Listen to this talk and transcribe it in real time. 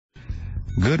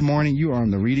Good morning. You are on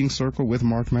the Reading Circle with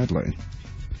Marc Medley.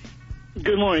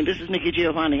 Good morning. This is Nikki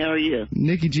Giovanni. How are you?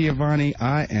 Nikki Giovanni,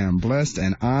 I am blessed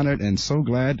and honored and so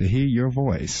glad to hear your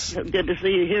voice. Good to see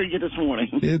you, hear you this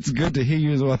morning. It's good to hear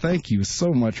you as well. Thank you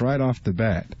so much right off the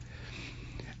bat.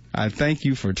 I thank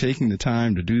you for taking the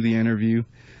time to do the interview.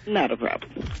 Not a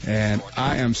problem. And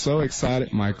I am so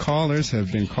excited. My callers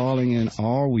have been calling in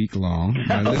all week long.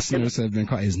 My listeners have been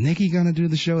calling. Is Nikki going to do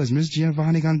the show? Is Miss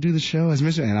Giovanni going to do the show?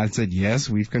 And I said, yes,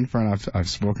 we've confirmed. I've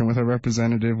spoken with her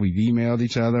representative. We've emailed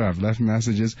each other. I've left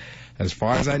messages. As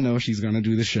far as I know, she's going to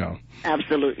do the show.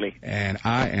 Absolutely. And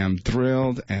I am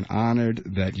thrilled and honored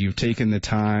that you've taken the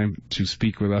time to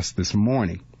speak with us this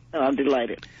morning. Oh, I'm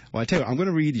delighted. Well, I tell you, I'm going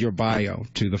to read your bio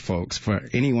to the folks. For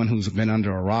anyone who's been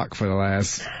under a rock for the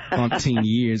last umpteen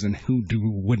years and who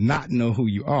would not know who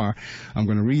you are, I'm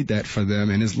going to read that for them.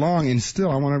 And it's long, and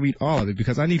still I want to read all of it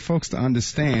because I need folks to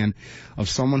understand of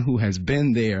someone who has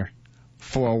been there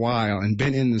for a while and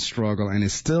been in the struggle and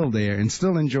is still there and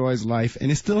still enjoys life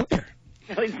and is still there.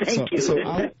 Thank you. So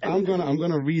I'm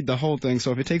gonna read the whole thing.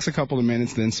 So if it takes a couple of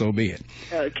minutes, then so be it.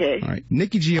 Okay. All right.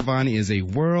 Nikki Giovanni is a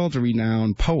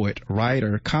world-renowned poet,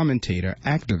 writer, commentator,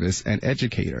 activist, and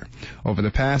educator. Over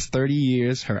the past 30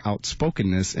 years, her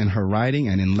outspokenness in her writing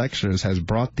and in lectures has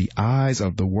brought the eyes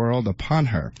of the world upon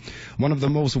her. One of the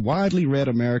most widely read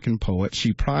American poets,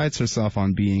 she prides herself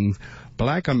on being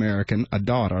Black American, a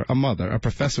daughter, a mother, a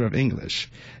professor of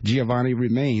English. Giovanni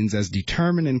remains as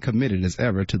determined and committed as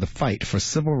ever to the fight for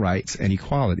civil rights and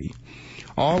equality.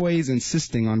 Always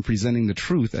insisting on presenting the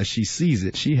truth as she sees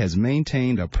it, she has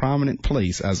maintained a prominent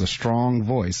place as a strong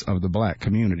voice of the Black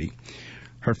community.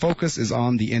 Her focus is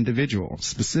on the individual,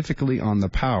 specifically on the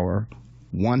power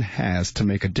one has to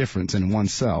make a difference in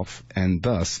oneself and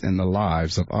thus in the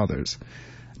lives of others.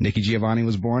 Nikki Giovanni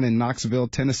was born in Knoxville,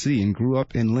 Tennessee, and grew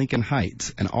up in Lincoln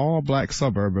Heights, an all-black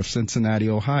suburb of Cincinnati,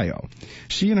 Ohio.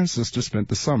 She and her sister spent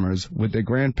the summers with their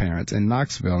grandparents in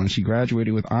Knoxville, and she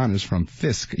graduated with honors from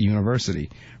Fisk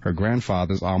University, her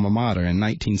grandfather's alma mater, in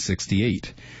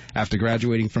 1968. After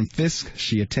graduating from Fisk,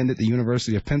 she attended the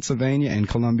University of Pennsylvania and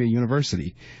Columbia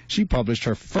University. She published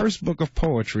her first book of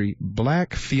poetry,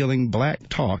 Black Feeling Black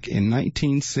Talk, in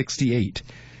 1968.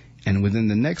 And within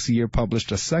the next year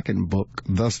published a second book,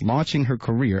 thus launching her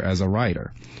career as a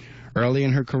writer. Early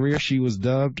in her career, she was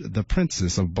dubbed the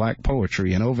Princess of Black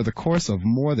Poetry, and over the course of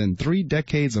more than 3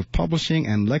 decades of publishing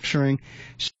and lecturing,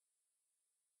 she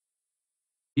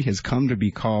has come to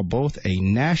be called both a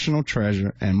national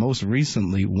treasure and most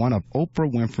recently one of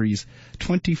Oprah Winfrey's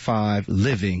 25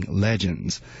 living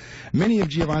legends. Many of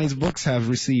Giovanni's books have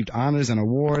received honors and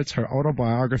awards. Her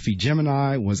autobiography,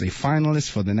 Gemini, was a finalist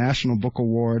for the National Book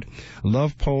Award.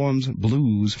 Love Poems,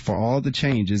 Blues for All the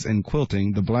Changes, and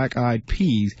Quilting, The Black Eyed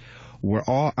Peas were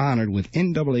all honored with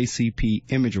NAACP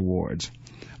Image Awards.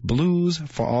 Blues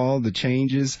for All the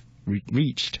Changes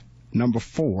reached number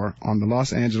 4 on the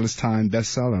Los Angeles Times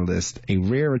bestseller list, a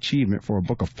rare achievement for a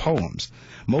book of poems.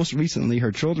 Most recently,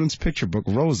 her children's picture book,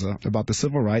 Rosa, about the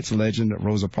civil rights legend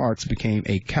Rosa Parks, became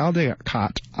a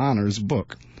Caldecott Honors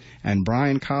book. And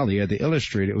Brian Collier, the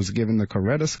illustrator, was given the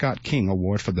Coretta Scott King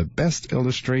Award for the best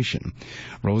illustration.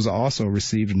 Rosa also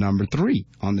received number 3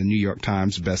 on the New York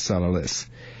Times bestseller list.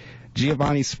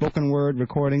 Giovanni's spoken word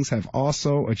recordings have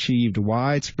also achieved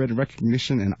widespread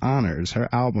recognition and honors. Her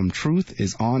album Truth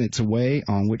is on its way,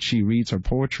 on which she reads her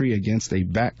poetry against a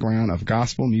background of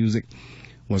gospel music,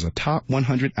 was a top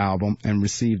 100 album and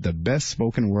received the best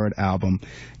spoken word album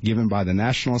given by the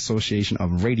National Association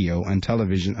of Radio and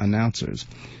Television Announcers.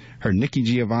 Her Nikki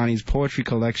Giovanni's poetry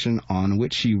collection, on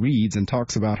which she reads and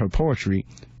talks about her poetry,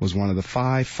 was one of the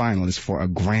 5 finalists for a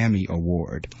Grammy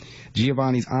Award.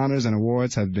 Giovanni's honors and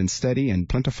awards have been steady and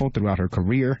plentiful throughout her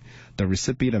career. The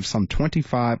recipient of some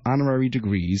 25 honorary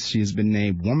degrees, she has been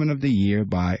named Woman of the Year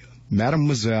by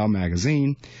Mademoiselle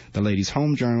Magazine, the Ladies'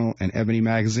 Home Journal, and Ebony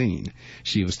Magazine.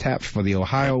 She was tapped for the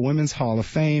Ohio Women's Hall of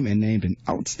Fame and named an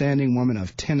Outstanding Woman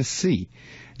of Tennessee.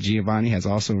 Giovanni has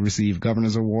also received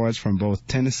governor's awards from both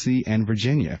Tennessee and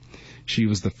Virginia. She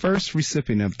was the first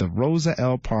recipient of the Rosa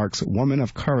L. Parks Woman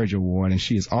of Courage Award, and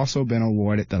she has also been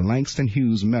awarded the Langston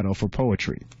Hughes Medal for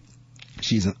Poetry.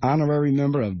 She's an honorary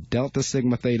member of Delta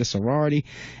Sigma Theta sorority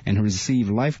and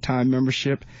received lifetime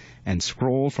membership and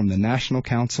scroll from the National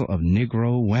Council of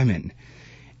Negro Women.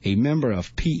 A member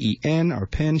of PEN, or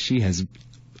PEN, she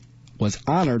was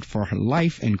honored for her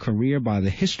life and career by the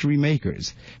history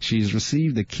makers. She has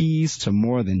received the keys to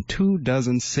more than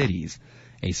 24 cities.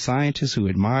 A scientist who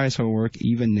admires her work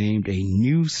even named a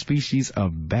new species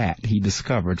of bat he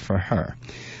discovered for her.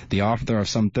 The author of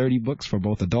some 30 books for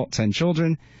both adults and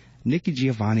children, Nikki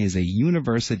Giovanni is a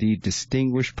university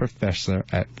distinguished professor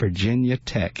at Virginia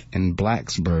Tech in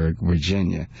Blacksburg,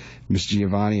 Virginia. Ms.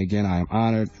 Giovanni, again, I am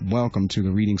honored. Welcome to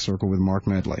the Reading Circle with Marc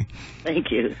Medley.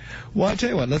 Thank you. Well, I'll tell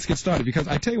you what, let's get started, because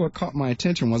I tell you what caught my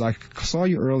attention was I saw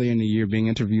you earlier in the year being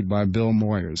interviewed by Bill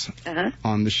Moyers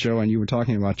on the show, and you were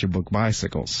talking about your book,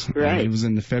 Bicycles. Right. And it was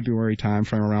in the February time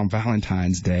frame around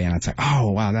Valentine's Day, and I said, oh,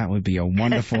 wow, that would be a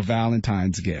wonderful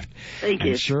Valentine's gift. Thank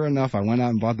you. And sure enough, I went out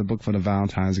and bought the book for the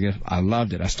Valentine's gift. I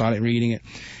loved it. I started reading it,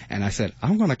 and I said,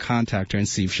 I'm going to contact her and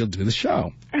see if she'll do the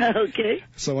show. Okay.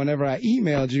 So whenever I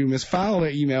emailed you, Miss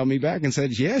Fowler emailed me back and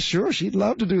said, yeah, sure, she'd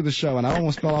love to do the show. And I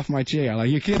almost fell off my chair. Like,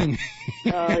 you're kidding me.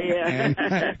 Oh,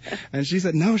 yeah. and she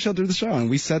said, no, she'll do the show. And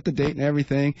we set the date and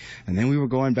everything. And then we were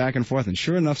going back and forth. And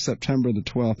sure enough, September the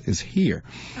 12th is here.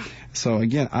 So,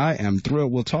 again, I am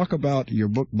thrilled. We'll talk about your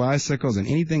book, Bicycles, and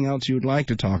anything else you would like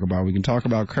to talk about. We can talk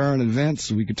about current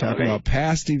events. We can talk about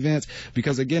past events.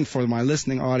 Because, again, for my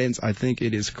listening audience, I think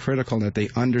it is critical that they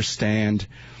understand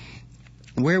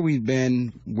where we've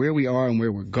been, where we are, and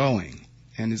where we're going.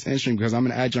 And it's interesting because I'm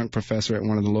an adjunct professor at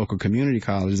one of the local community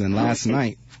colleges, and last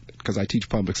night, because I teach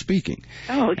public speaking,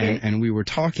 and we were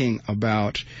talking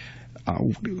about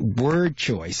word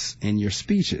choice in your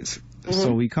speeches.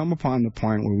 So we come upon the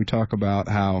point where we talk about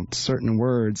how certain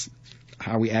words,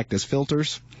 how we act as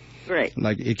filters. Right.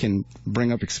 Like it can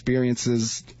bring up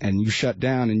experiences and you shut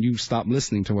down and you stop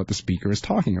listening to what the speaker is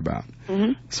talking about.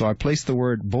 So I placed the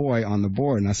word boy on the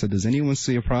board and I said, does anyone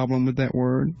see a problem with that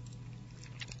word?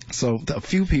 So a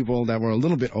few people that were a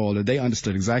little bit older, they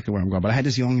understood exactly where I'm going. But I had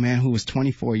this young man who was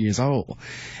 24 years old,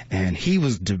 and he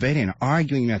was debating and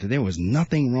arguing that there was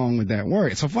nothing wrong with that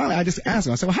word. So finally I just asked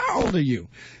him, I said, well, how old are you?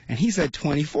 And he said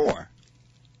 24.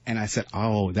 And I said,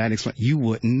 oh, that explains. You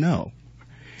wouldn't know.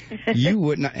 You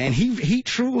would not. And he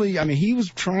truly, I mean, he was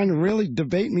trying to really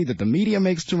debate me that the media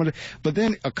makes too much. But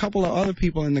then a couple of other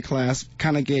people in the class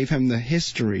kind of gave him the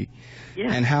history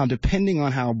and how, depending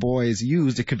on how boy is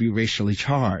used, it could be racially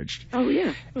charged. Oh,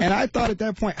 yeah. And I thought at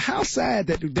that point, how sad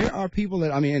that there are people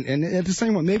that, I mean, and at the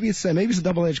same one, maybe it's sad, maybe it's a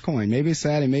double-edged coin. Maybe it's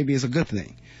sad and maybe it's a good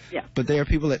thing. Yeah. But there are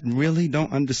people that really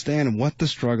don't understand what the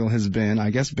struggle has been,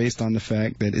 I guess based on the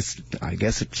fact that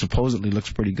it supposedly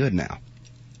looks pretty good now.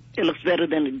 It looks better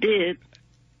than it did.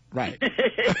 Right.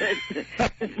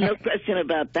 No question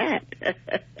about that.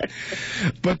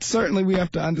 But certainly we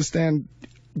have to understand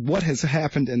what has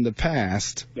happened in the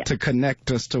past to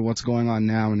connect us to what's going on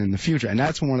now and in the future. And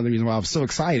that's one of the reasons why I was so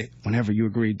excited whenever you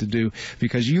agreed to do,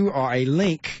 because you are a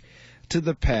link to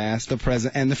the past, the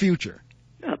present, and the future.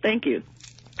 Oh, thank you.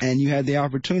 And you had the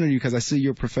opportunity, because I see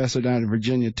you're a professor down at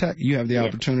Virginia Tech, you have the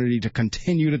opportunity to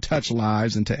continue to touch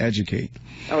lives and to educate.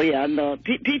 Oh, yeah. No,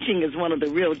 teaching is one of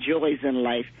the real joys in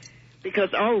life,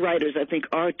 because all writers, I think,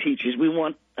 are teachers. We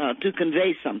want to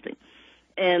convey something.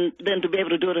 And then to be able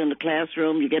to do it in the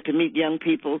classroom, you get to meet young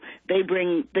people. They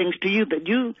bring things to you that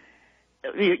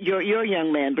your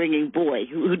young man bringing boy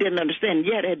who didn't understand.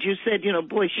 Yet, had you said,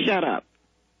 boy, shut up,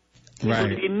 he would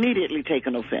have immediately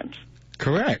taken offense.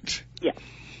 Correct. Yeah.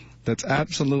 That's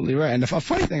absolutely right. And the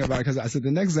funny thing about it, because I said the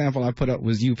next example I put up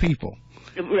was you people.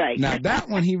 Right. Now that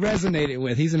one he resonated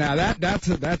with. He said, "Now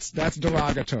that's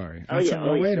derogatory." I said,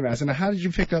 "Well, wait a minute." I said, "Now how did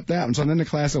you pick up that one?" So then the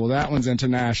class said, "Well, that one's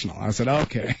international." I said,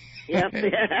 "Okay." Yep.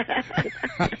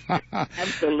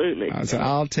 Absolutely. I said,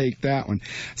 "I'll take that one."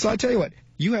 So I tell you what,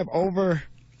 you have over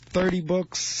 30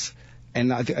 books.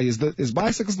 And is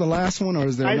Bicycles the last one, or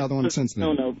is there another one since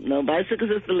then? No. Bicycles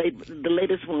is the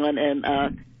latest one, and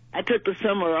I took the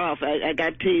summer off. I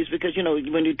got teased because,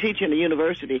 when you teach in a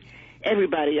university,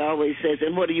 everybody always says,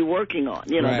 and what are you working on?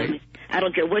 Right. I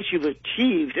don't care what you've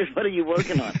achieved, just what are you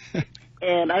working on?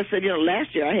 And I said,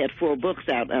 last year I had 4 books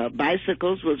out.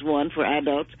 Bicycles was one for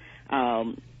adults.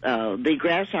 The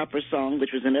Grasshopper Song,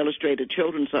 which was an illustrated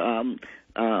children's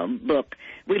book.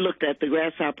 We looked at the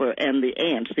grasshopper and the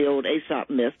ants, the old Aesop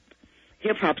myth.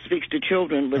 Hip Hop Speaks to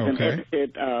Children was an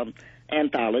edited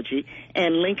anthology,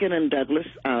 and Lincoln and Douglas,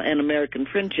 An American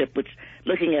Friendship, which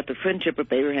looking at the friendship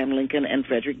of Abraham Lincoln and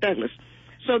Frederick Douglass.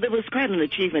 So there was quite an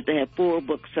achievement to have 4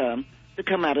 books to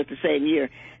come out at the same year.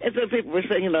 And so people were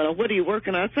saying, what are you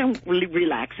working on? I said, I'm really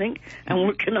relaxing. I'm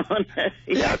working on... I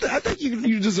think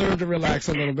you deserve to relax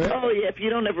a little bit. Oh, yeah, if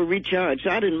you don't ever recharge. So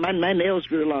my nails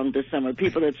grew long this summer.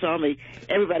 People that saw me,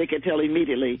 everybody could tell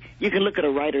immediately. You can look at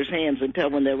a writer's hands and tell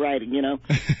when they're writing, and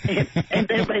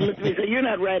everybody looked at me and said, you're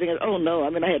not writing. Oh, no. I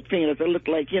mean, I had fingers that looked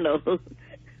like,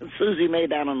 Susie Mae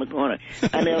down on the corner.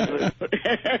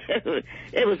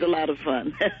 It was a lot of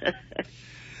fun.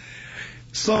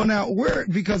 So now,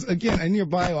 because again, in your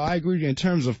bio, I agree with you in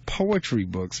terms of poetry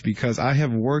books, because I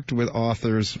have worked with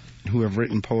authors who have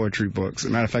written poetry books. As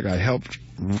a matter of fact, I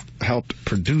helped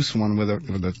produce one with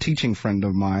a teaching friend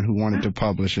of mine who wanted to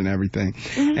publish and everything.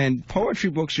 Mm-hmm. And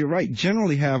poetry books, you're right,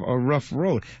 generally have a rough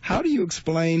road. How do you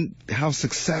explain how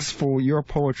successful your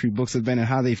poetry books have been and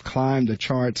how they've climbed the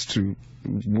charts to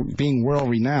being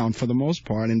world-renowned for the most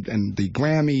part, and the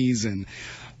Grammys and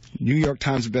New York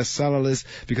Times bestseller list,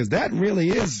 because that really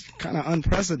is kind of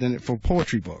unprecedented for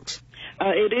poetry books.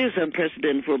 It is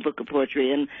unprecedented for a book of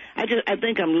poetry, and I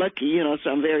think I'm lucky, so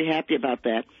I'm very happy about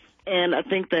that. And I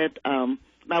think that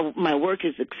my work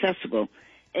is accessible,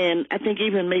 and I think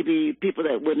even maybe people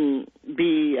that wouldn't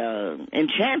be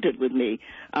enchanted with me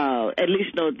at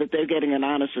least know that they're getting an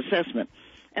honest assessment.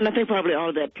 And I think probably all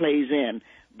of that plays in.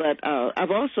 But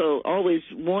I've also always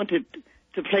wanted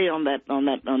to play on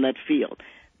that field.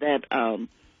 That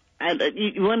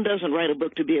one doesn't write a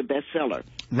book to be a bestseller.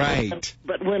 Right.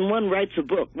 But when one writes a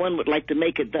book, one would like to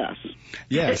make it thus.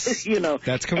 Yes.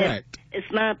 That's correct. And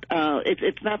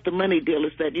it's not the money deal.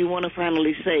 It's that you want to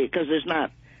finally say, because there's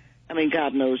not. I mean,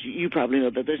 God knows, you probably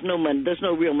know that there's no money. There's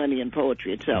no real money in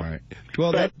poetry itself. Right.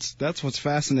 Well, that's what's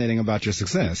fascinating about your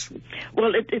success.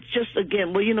 Well, it's just,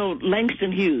 again,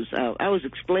 Langston Hughes. I was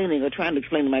trying to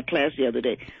explain to my class the other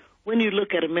day. When you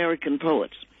look at American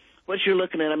poets, what you're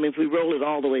looking at, if we roll it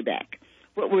all the way back,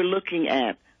 what we're looking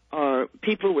at are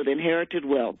people with inherited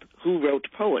wealth who wrote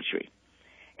poetry.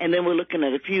 And then we're looking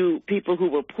at a few people who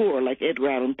were poor, like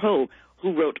Edgar Allan Poe,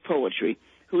 who wrote poetry,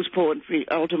 whose poetry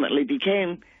ultimately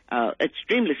became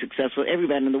extremely successful.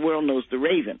 Everybody in the world knows The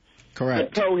Raven.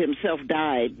 Correct. But Poe himself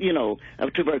died,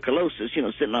 of tuberculosis,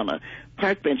 sitting on a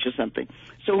park bench or something.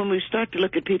 So when we start to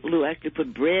look at people who actually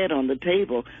put bread on the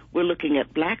table, we're looking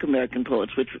at black American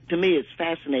poets, which to me is a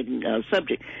fascinating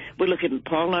subject. We're looking at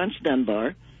Paul Laurence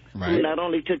Dunbar, right, who not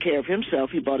only took care of himself,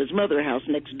 he bought his mother a house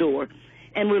next door.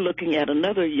 And we're looking at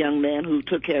another young man who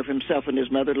took care of himself and his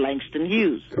mother, Langston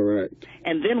Hughes. Correct.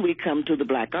 And then we come to the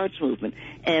Black Arts Movement,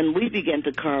 and we begin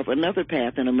to carve another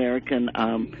path in American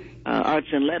arts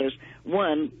and letters.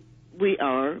 One, we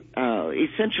are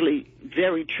essentially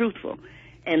very truthful.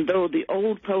 And though the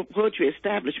old poetry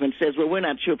establishment says, well, we're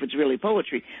not sure if it's really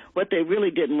poetry, what they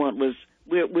really didn't want was,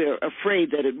 we're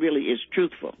afraid that it really is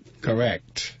truthful.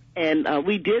 Correct. And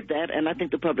we did that, and I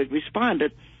think the public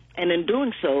responded. And in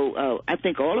doing so, I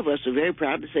think all of us are very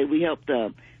proud to say we helped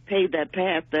pave that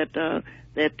path that the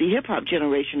hip-hop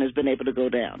generation has been able to go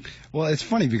down. Well, it's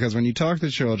funny because when you talk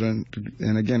to children,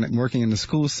 and again, working in the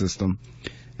school system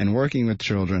and working with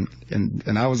children,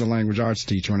 and I was a language arts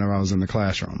teacher whenever I was in the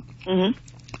classroom. Mm-hmm.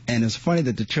 And it's funny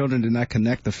that the children did not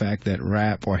connect the fact that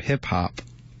rap or hip-hop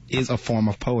is a form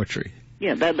of poetry.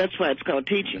 Yeah, that's why it's called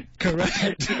teaching.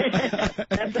 Correct.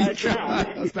 That's our job.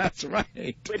 That's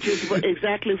right. Which is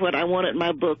exactly what I wanted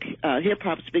my book,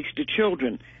 Hip-Hop Speaks to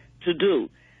Children, to do.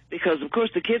 Because, of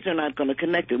course, the kids are not going to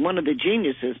connect it. One of the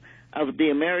geniuses of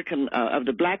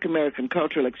the black American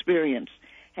cultural experience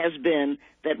has been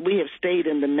that we have stayed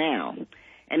in the now.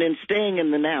 And in staying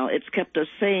in the now, it's kept us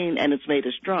sane and it's made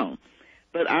us strong.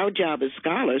 But our job as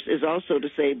scholars is also to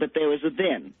say, but there was a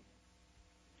then.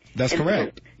 That's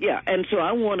correct. And so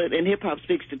I wanted, in Hip Hop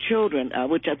Speaks to Children,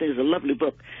 which I think is a lovely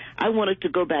book, I wanted to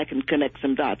go back and connect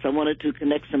some dots. I wanted to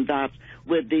connect some dots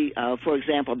with for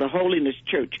example, the Holiness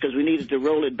Church, because we needed to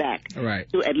roll it back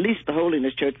to at least the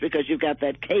Holiness Church, because you've got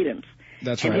that cadence.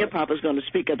 That's and right. hip hop is going to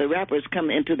speak of the rappers come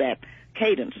into that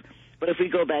cadence. But if we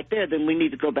go back there, then we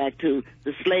need to go back to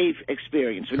the slave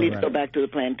experience. We need to go back to the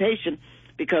plantation,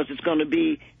 because it's going to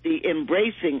be the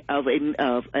embracing of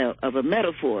a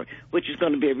metaphor, which is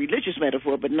going to be a religious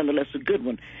metaphor, but nonetheless a good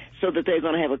one, so that they're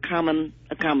going to have a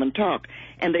common talk.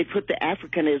 And they put the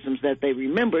Africanisms that they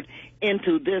remembered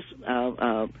into this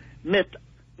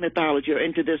mythology, or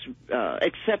into this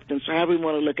acceptance, or however we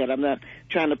want to look at it. I'm not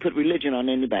trying to put religion on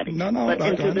anybody. No, but I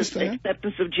into understand. This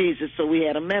acceptance of Jesus, so we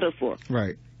had a metaphor.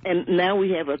 Right. And now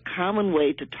we have a common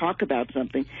way to talk about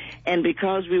something, and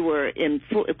because we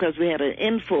had an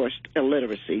enforced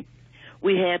illiteracy,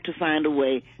 we had to find a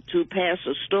way to pass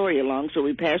a story along, so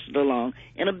we passed it along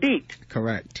in a beat.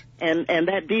 Correct. And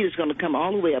that beat is going to come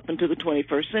all the way up into the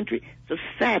 21st century. It's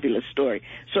a fabulous story.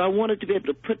 So I wanted to be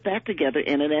able to put that together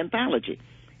in an anthology.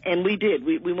 And we did.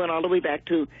 We went all the way back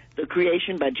to The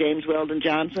Creation by James Weldon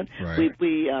Johnson. Right.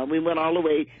 We went all the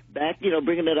way back,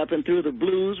 bringing it up and through the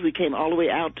blues. We came all the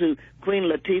way out to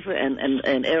Queen Latifah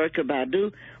and Erykah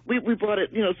Badu. We brought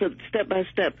it, so step by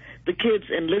step. The kids,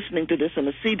 in listening to this, and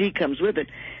the CD comes with it,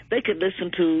 they could listen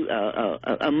to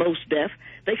a Mos Def.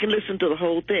 They can listen to the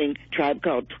whole thing, Tribe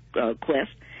Called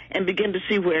Quest, and begin to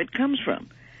see where it comes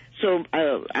from. So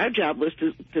our job was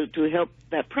to help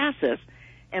that process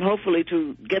and hopefully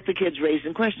to get the kids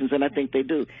raising questions, and I think they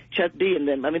do. Chuck D and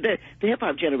them, I mean, the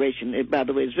hip-hop generation, by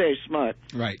the way, is very smart.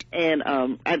 Right. And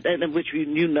which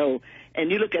you know, and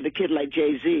you look at a kid like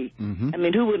Jay-Z, I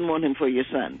mean, who wouldn't want him for your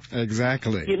son?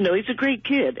 Exactly. You know, he's a great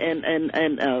kid,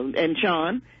 and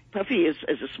Sean Puffy is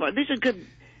a smart.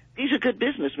 These are good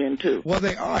businessmen too. Well,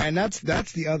 they are, and that's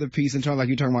the other piece in terms, like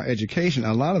you're talking about education.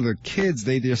 A lot of the kids,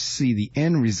 they just see the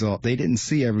end result. They didn't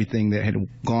see everything that had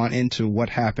gone into what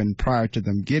happened prior to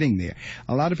them getting there.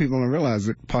 A lot of people don't realize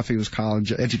that Puffy was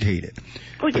college educated.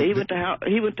 Oh yeah, he went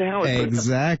to Howard.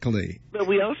 Exactly. But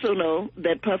we also know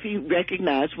that Puffy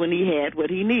recognized when he had what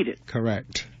he needed.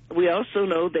 Correct. We also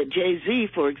know that Jay-Z,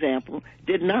 for example,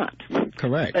 did not.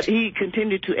 Correct. But he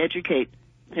continued to educate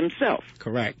himself.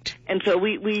 Correct. And so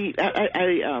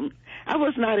I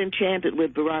was not enchanted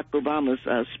with Barack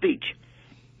Obama's speech.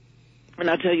 And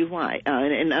I'll tell you why.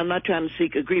 And I'm not trying to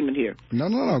seek agreement here. No.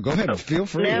 Go ahead. Feel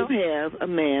free. Now have a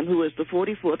man who is the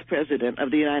 44th president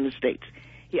of the United States.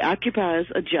 He occupies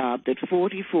a job that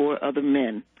 44 other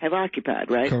men have occupied,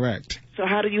 right? Correct. So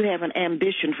how do you have an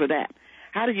ambition for that?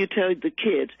 How do you tell the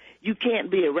kids, you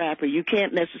can't be a rapper, you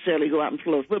can't necessarily go out and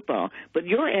throw a football, but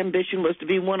your ambition was to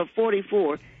be one of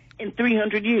 44 in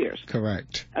 300 years?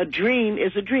 Correct. A dream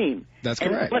is a dream. That's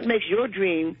and correct. What makes your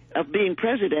dream of being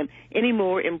president any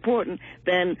more important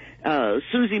than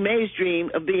Susie May's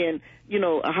dream of being, you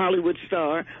know, a Hollywood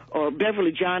star, or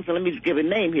Beverly Johnson? Let me just give a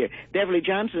name here. Beverly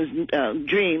Johnson's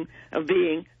dream of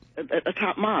being a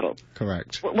top model.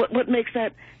 Correct. What makes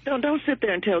that? Don't sit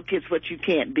there and tell kids what you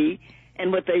can't be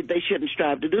and what they shouldn't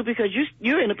strive to do, because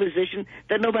you're in a position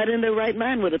that nobody in their right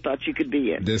mind would have thought you could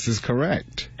be in. This is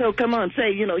correct. So come on,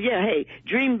 say, you know, yeah, hey,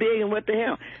 dream big, and what the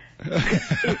hell?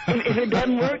 if it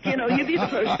doesn't work, you know, you be the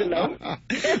first to know.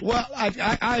 Well,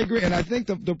 I agree, and I think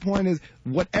the point is,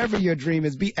 whatever your dream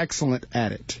is, be excellent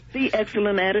at it. Be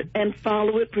excellent at it, and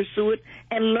follow it, pursue it,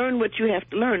 and learn what you have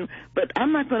to learn. But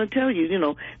I'm not going to tell you, you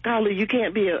know, golly, you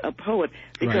can't be a poet,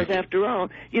 because after all,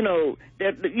 you know,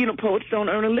 poets don't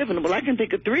earn a living. Well, I can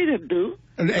think of three that do.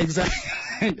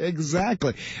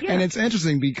 Exactly. Yeah. And it's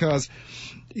interesting because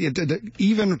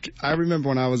even I remember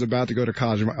when I was about to go to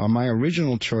college, my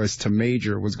original choice to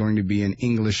major was going to be in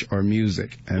English or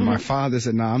music. And my father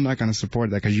said, no, I'm not going to support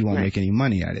that because you won't make any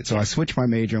money at it. So I switched my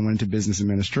major and went into business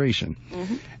administration.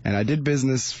 And I did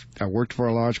business. I worked for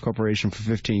a large corporation for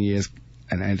 15 years.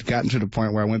 And I'd gotten to the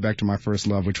point where I went back to my first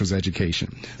love, which was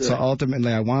education. Good. So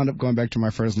ultimately, I wound up going back to my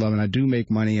first love, and I do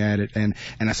make money at it. And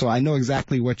so I know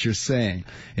exactly what you're saying.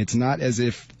 It's not as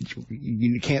if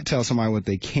you can't tell somebody what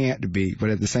they can't be, but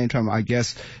at the same time, I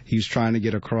guess he's trying to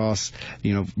get across,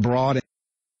 you know, broad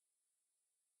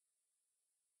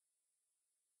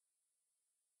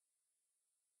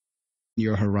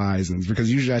your horizons,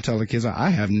 because usually I tell the kids, I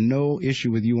have no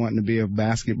issue with you wanting to be a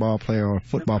basketball player or a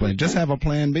football player. Just have a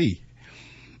plan B.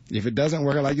 If it doesn't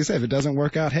work out, like you said, if it doesn't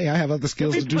work out, hey, I have other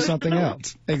skills to do something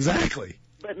else. Exactly.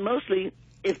 But mostly,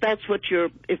 if that's what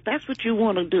you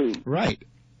want to do, right,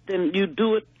 then you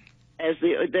do it.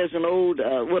 There's an old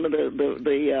one of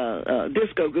the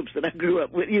disco groups that I grew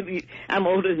up with. I'm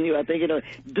older than you, I think. You know,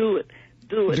 do it.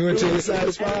 Do it till you're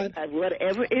satisfied.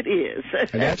 Whatever it is.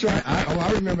 That's right.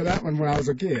 I remember that one when I was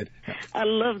a kid. I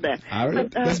love that.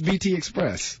 That's BT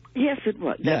Express. Yes, it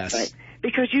was. That's right.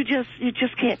 Because you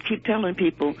just can't keep telling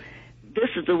people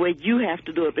this is the way you have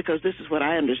to do it, because this is what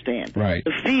I understand. Right.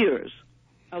 The fears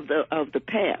of the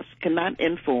past cannot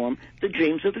inform the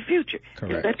dreams of the future.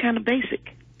 Correct. That's kind of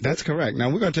basic. That's correct.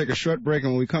 Now, we're going to take a short break,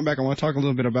 and when we come back, I want to talk a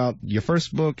little bit about your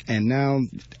first book and now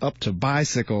up to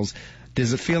bicycles.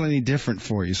 Does it feel any different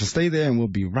for you? So stay there, and we'll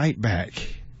be right back.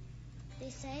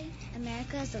 They say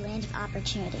America is the land of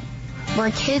opportunity, where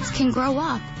kids can grow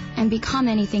up and become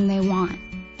anything they want.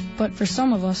 But for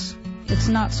some of us, it's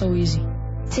not so easy.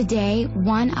 Today,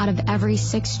 1 out of every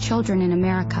 6 children in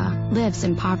America lives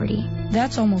in poverty.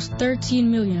 That's almost 13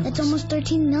 million of us. That's almost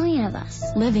 13 million of us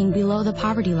living below the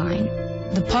poverty line.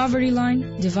 The poverty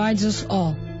line divides us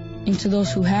all into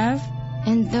those who have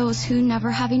and those who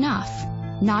never have enough.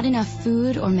 Not enough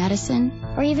food or medicine,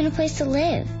 or even a place to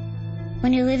live.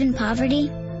 When you live in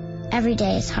poverty, every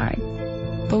day is hard.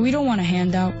 But we don't want a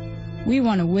handout. We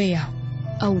want a way out.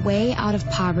 A way out of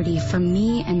poverty for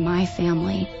me and my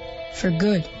family. For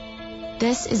good.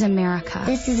 This is America.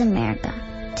 This is America.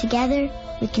 Together,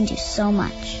 we can do so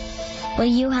much. Will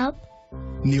you help?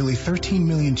 Nearly 13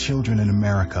 million children in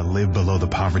America live below the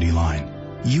poverty line.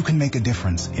 You can make a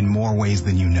difference in more ways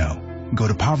than you know. Go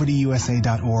to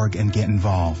povertyusa.org and get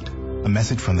involved. A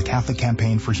message from the Catholic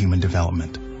Campaign for Human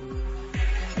Development.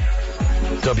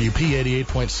 WP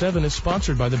 88.7 is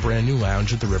sponsored by the brand new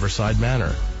lounge at the Riverside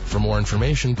Manor. For more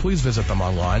information, please visit them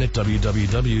online at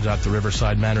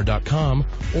www.theriversidemanor.com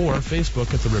or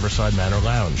Facebook at the Riverside Manor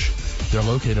Lounge. They're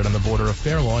located on the border of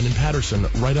Fairlawn and Patterson,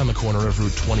 right on the corner of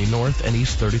Route 20 North and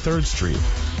East 33rd Street.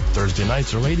 Thursday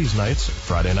nights are ladies' nights,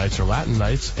 Friday nights are Latin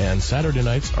nights, and Saturday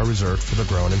nights are reserved for the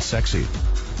grown and sexy.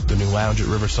 The new lounge at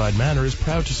Riverside Manor is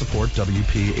proud to support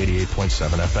WP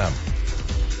 88.7 FM.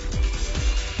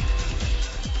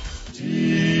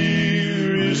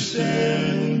 Dearest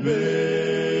and best.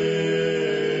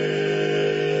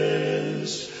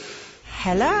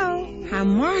 Hello,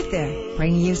 I'm Martha,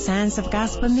 bringing you Sounds of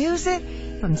Gospel Music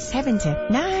from 7 to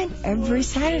 9 every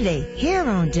Saturday here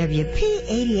on WP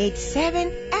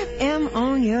 88.7 FM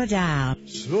on your dial.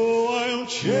 So I'll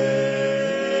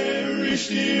cherish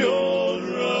the old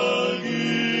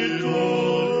rugged,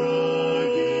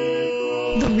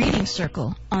 The Reading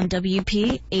Circle on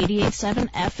WP 88.7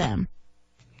 FM.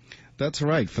 That's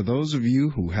right. For those of you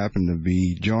who happen to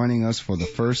be joining us for the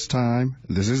first time,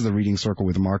 this is the Reading Circle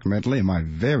with Marc Medley, and my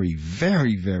very,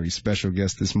 very, very special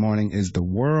guest this morning is the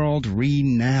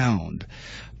world-renowned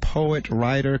poet,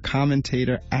 writer,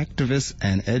 commentator, activist,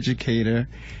 and educator,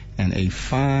 and a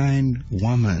fine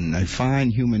woman, a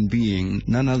fine human being,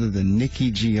 none other than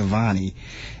Nikki Giovanni.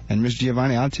 And Miss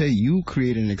Giovanni, I'll tell you, you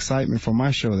created an excitement for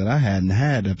my show that I hadn't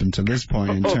had up until this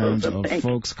point in terms of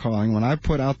folks calling. When I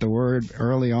put out the word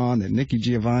early on that Nikki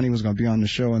Giovanni was going to be on the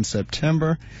show in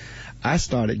September, I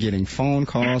started getting phone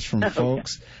calls from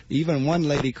folks. Even one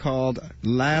lady called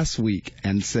last week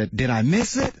and said, "Did I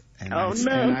miss it?" And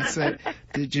I said,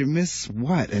 "Did you miss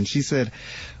what?" And she said,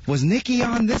 "Was Nikki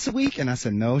on this week?" And I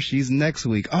said, "No, she's next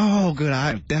week." "Oh, good.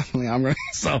 I'm ready."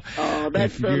 So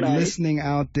if you're listening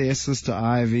out there, Sister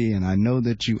Ivy, and I know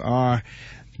that you are,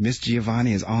 Miss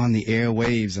Giovanni is on the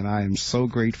airwaves, and I am so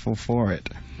grateful for it.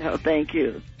 Oh, thank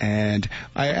you. And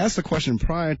I asked a question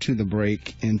prior to the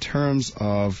break in terms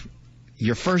of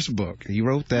your first book. You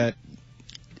wrote that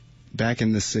back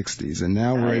in the 60s, and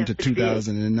now we're into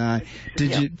 2009.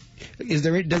 Is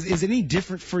it any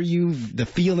different for you, the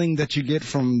feeling that you get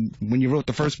from when you wrote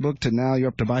the first book to now you're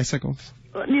up to bicycles?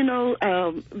 You know,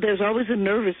 there's always a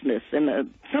nervousness,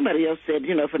 and somebody else said,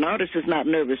 you know, if an artist is not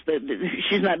nervous,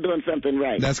 she's not doing something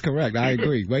right. That's correct. I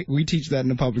agree. We teach that in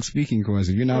the public speaking course.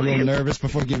 If you're not a little nervous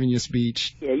before giving your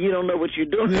speech, yeah, you don't know what you're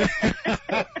doing.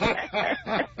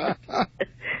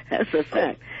 That's a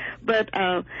fact. But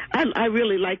I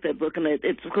really like that book, and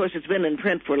it's of course it's been in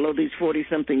print for these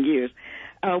 40-something years.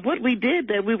 What we did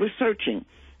there, we were searching,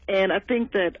 and I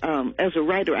think that as a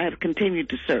writer, I have continued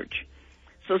to search.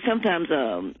 So sometimes,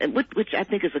 which I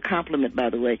think is a compliment, by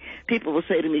the way, people will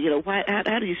say to me, you know,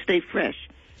 how do you stay fresh?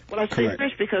 Well, I stay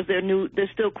fresh because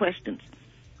there's still questions,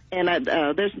 and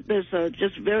there's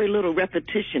just very little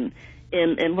repetition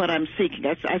in what I'm seeking.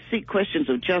 I seek questions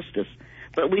of justice,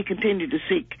 but we continue to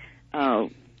seek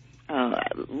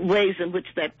ways in which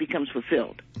that becomes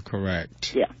fulfilled.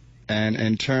 Correct. Yeah. And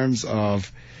in terms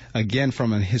of, again,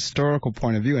 from a historical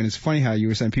point of view, and it's funny how you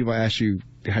were saying people ask you,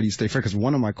 how do you stay fresh? Because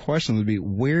one of my questions would be,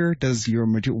 where does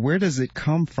it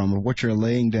come from, or what you're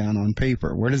laying down on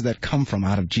paper? Where does that come from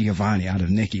out of Giovanni, out of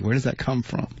Nikki? Where does that come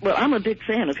from? Well, I'm a big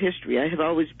fan of history. I have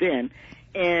always been.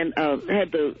 And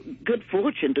had the good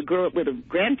fortune to grow up with a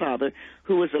grandfather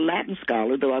who was a Latin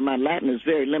scholar, though my Latin is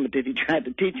very limited. He tried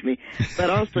to teach me. But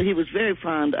also he was very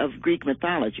fond of Greek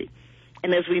mythology.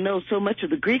 And as we know, so much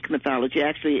of the Greek mythology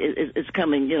actually is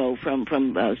coming, you know, from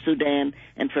Sudan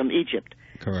and from Egypt.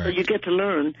 Correct. So you get to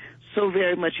learn so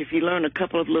very much if you learn a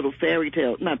couple of little Aesop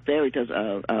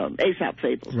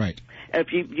fables. Right.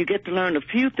 If you get to learn a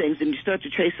few things and you start to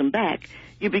trace them back,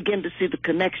 you begin to see the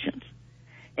connections.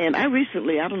 And I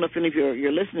recently, I don't know if any of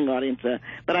your listening audience,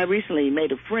 but I recently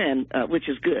made a friend, which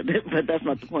is good, but that's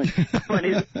not the point. The point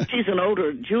is, she's an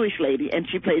older Jewish lady, and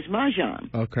she plays mahjong.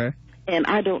 Okay. And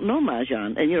I don't know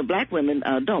mahjong, and you know, black women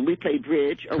don't. We play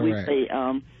bridge, or Correct. we play.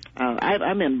 I'm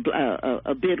in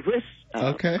a bid whist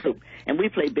group, and we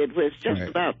play bid whist just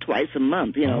about twice a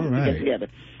month. You know, we get together.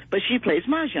 But she plays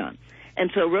mahjong,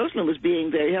 and so Rosalind was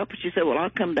being very helpful. She said, "Well, I'll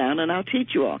come down and I'll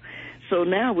teach you all." So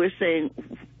now we're saying,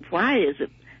 why is it?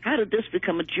 How did this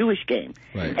become a Jewish game?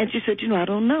 Right. And she said, you know, I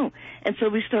don't know. And so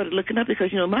we started looking up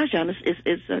because, you know, mahjong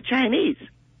is Chinese.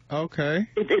 Okay.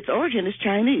 Its origin is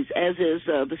Chinese, as is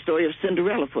the story of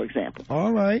Cinderella, for example.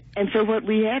 All right. And so what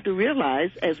we had to realize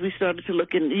as we started to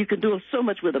look in, you can do so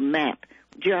much with a map,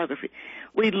 geography.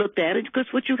 we looked at it because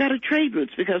what you got are trade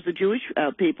routes, because the Jewish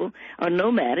people are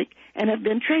nomadic and have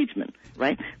been tradesmen,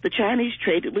 right? The Chinese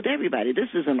traded with everybody. This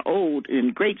is an old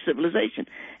and great civilization.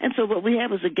 And so what we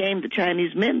have is a game the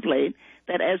Chinese men played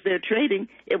that as they're trading,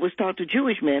 it was taught to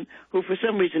Jewish men who for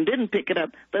some reason didn't pick it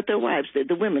up, but their wives did,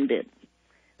 the women did.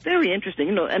 Very interesting,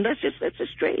 and that's just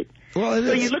trade. Well, it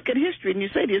so is. You look at history and you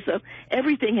say to yourself,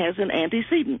 everything has an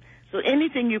antecedent. So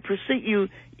anything you pursue,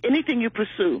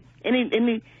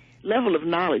 any level of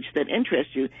knowledge that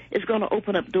interests you is going to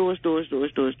open up doors.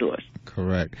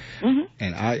 Correct. Mm-hmm.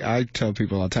 And I tell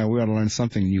people all the time, we ought to learn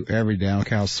something new every day, I don't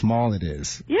care how small it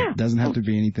is. Yeah. It doesn't have to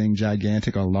be anything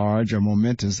gigantic or large or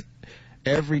momentous.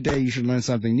 Every day you should learn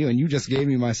something new, and you just gave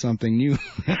me my something new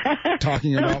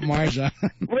talking about Marjan.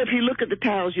 Well, if you look at the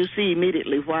tiles, you see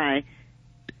immediately why,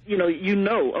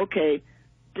 okay,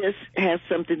 this has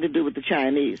something to do with the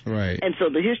Chinese. Right. And so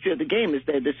the history of the game is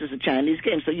that this is a Chinese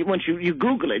game. So once you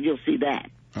Google it, you'll see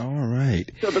that. All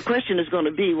right. So the question is going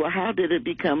to be, well, how did it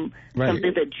become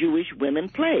something that Jewish women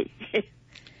play?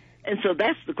 And so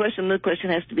that's the question. The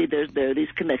question has to be, there are these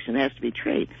connections. There has to be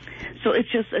trade. So it's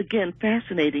just, again,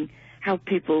 fascinating how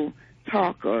people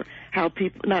talk, or how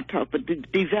people, not talk, but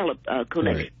develop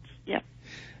connections. Right. Yeah.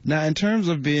 Now, in terms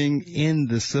of being in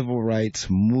the civil rights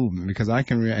movement, because I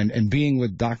can, and being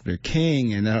with Dr.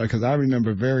 King, and because I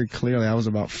remember very clearly, I was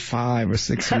about 5 or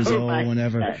 6 years old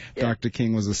whenever Dr.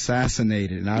 King was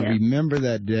assassinated, and I remember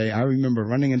that day. I remember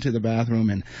running into the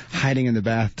bathroom and hiding in the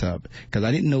bathtub, because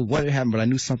I didn't know what had happened, but I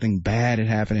knew something bad had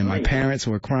happened, and my parents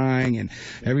were crying, and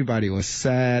everybody was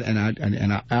sad,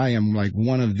 and I am like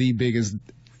one of the biggest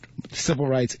civil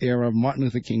rights era Martin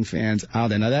Luther King fans out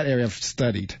there. Now, that area I've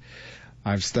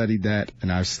studied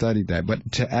that.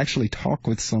 But to actually talk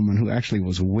with someone who actually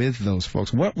was with those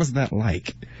folks, what was that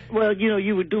like? Well,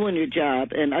 you were doing your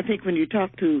job, and I think when you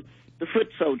talk to the foot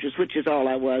soldiers, which is all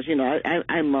I was,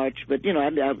 I marched, but,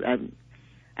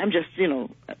 I'm just,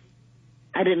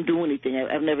 I didn't do anything.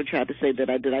 I've never tried to say that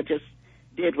I did. I just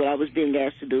did what I was being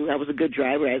asked to do. I was a good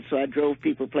driver, so I drove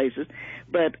people places.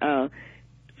 But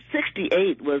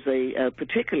 68 was a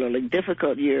particularly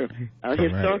difficult year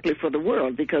historically for the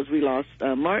world, because we lost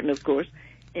Martin, of course,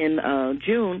 in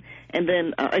June, and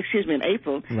then, in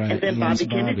April, and then Bobby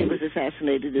Kennedy was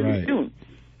assassinated in June.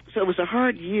 So it was a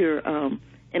hard year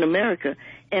in America,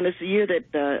 and it's a year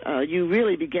that you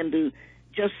really begin to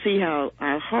just see how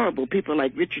horrible people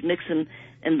like Richard Nixon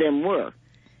and them were.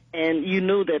 And you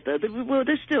knew that,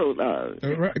 there's still,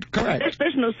 correct.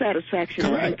 There's no satisfaction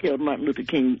in who killed Martin Luther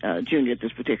King Jr. at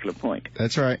this particular point.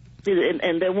 That's right.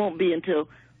 And there won't be until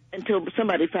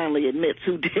somebody finally admits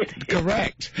who did it.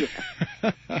 Correct.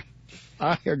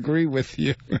 I agree with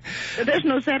you. There's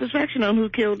no satisfaction on who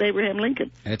killed Abraham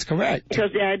Lincoln. That's correct.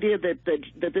 Because the idea that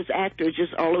this actor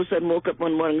just all of a sudden woke up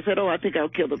one morning and said, I think I'll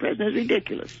kill the president, is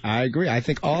ridiculous. I agree. I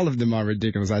think all of them are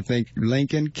ridiculous. I think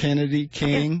Lincoln, Kennedy,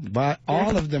 King, but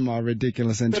all of them are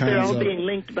ridiculous in terms of... But they're all being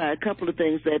linked by a couple of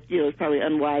things that, it's probably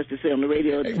unwise to say on the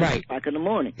radio at 2 o'clock in the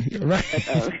morning.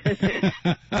 Right.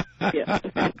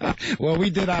 Well,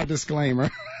 we did our disclaimer.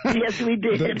 Yes, we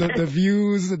did. The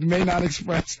views may not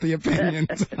express the opinions.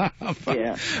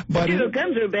 But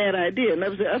guns are a bad idea, and that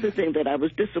was the other thing that I was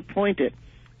disappointed.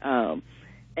 And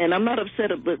I'm not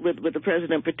upset with the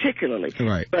president particularly.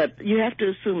 Right. But you have to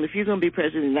assume if you're going to be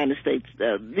president of the United States,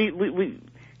 the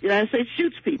United States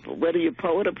shoots people, whether you're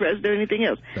poet or president or anything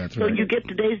else. That's so right. You get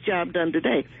today's job done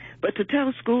today. But to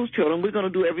tell school children we're going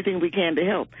to do everything we can to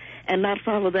help, and not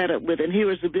follow that up with, and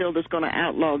here is the bill that's going to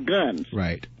outlaw guns.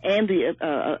 Right. And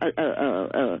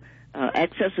the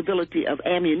accessibility of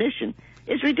ammunition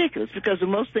is ridiculous, because of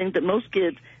most things that most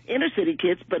kids, inner city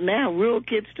kids, but now rural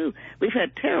kids too, we've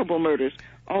had terrible murders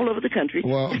all over the country.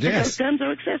 Well, because guns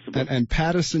are accessible. And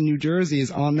Paterson, New Jersey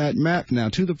is on that map now,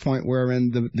 to the point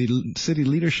wherein the city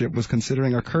leadership was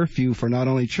considering a curfew for not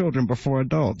only children but for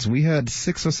adults. We had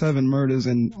 6 or 7 murders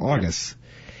in August.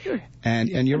 Sure. And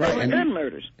you're right. They were gun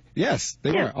murders. Yes,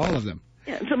 they were, all of them.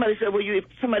 Yeah, and somebody said, well, if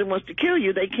somebody wants to kill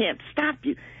you, they can't stop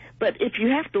you. But if you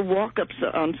have to walk up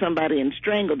on somebody and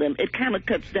strangle them, it kind of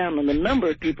cuts down on the number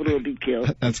of people who will be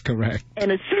killed. That's correct.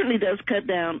 And it certainly does cut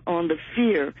down on the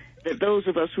fear that those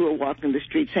of us who are walking the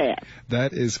streets have.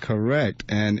 That is correct.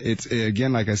 And it's,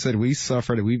 again, like I said, we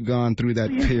suffered it. We've gone through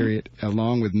that period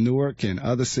along with Newark and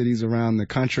other cities around the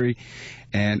country.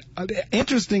 And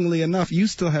interestingly enough, you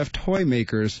still have toy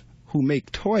makers who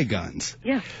make toy guns.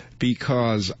 Yeah.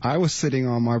 Because I was sitting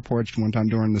on my porch one time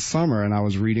during the summer, and I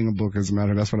was reading a book. As a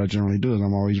matter of fact, that's what I generally do, is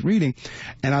I'm always reading.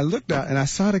 And I looked out, and I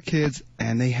saw the kids,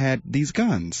 and they had these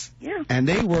guns. Yeah. And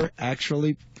they were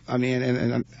actually, I mean,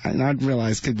 and I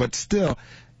realized, but still,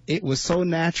 it was so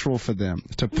natural for them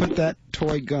to put that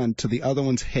toy gun to the other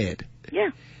one's head.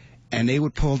 Yeah. And they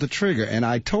would pull the trigger. And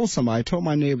I told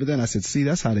my neighbor then, I said, see,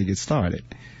 that's how they get started.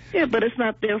 Yeah, but it's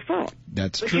not their fault.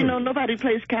 That's but true. You know, nobody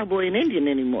plays cowboy and Indian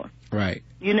anymore. Right.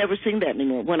 You never seen that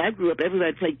anymore. When I grew up,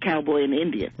 everybody played cowboy and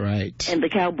Indian. Right. And the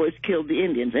cowboys killed the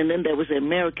Indians. And then there was the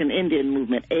American Indian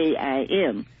Movement,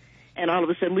 AIM. And all of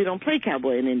a sudden, we don't play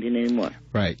cowboy and Indian anymore.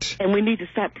 Right. And we need to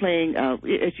stop playing,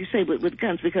 as you say, with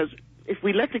guns, because if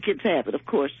we let the kids have it, of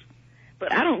course.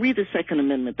 But I don't read the Second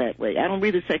Amendment that way. I don't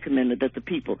read the Second Amendment that the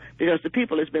people, because the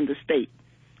people has been the state.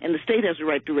 And the state has a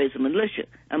right to raise a militia.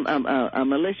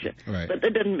 Right. But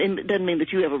that doesn't mean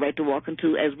that you have a right to walk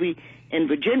into, as we in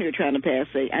Virginia are trying to pass,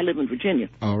 I live in Virginia.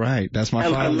 All right. That's my a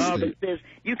law state. that says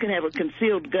you can have a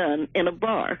concealed gun in a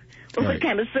bar. Well, Right. what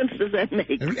kind of sense does that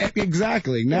make?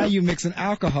 Exactly. Now you're mixing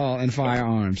alcohol and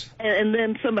firearms. And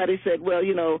then somebody said, well,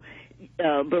 you know,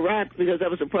 Barack, because that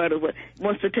was a part of what,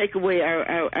 wants to take away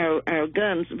our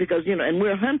guns because, you know, and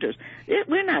we're hunters.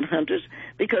 We're not hunters,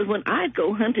 because when I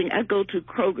go hunting, I go to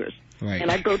Kroger's. Right.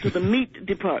 And I go to the meat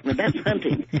department. That's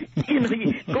hunting. You know,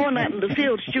 going out in the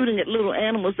field shooting at little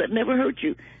animals that never hurt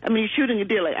you. I mean, you're shooting a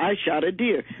deer like I shot a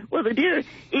deer. Well, the deer,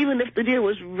 even if the deer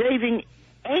was raving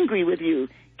angry with you,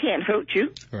 can't hurt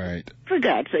you. Right. For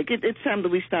God's sake, it's time that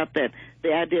we stop that.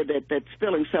 The idea that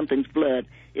spilling something's blood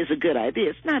is a good idea.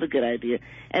 It's not a good idea.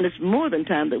 And it's more than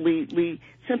time that we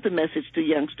sent the message to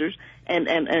youngsters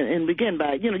and begin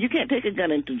by, you know, you can't take a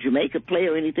gun into Jamaica, play,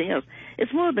 or anything else.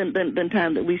 It's more than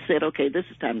time that we said, okay, this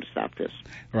is time to stop this.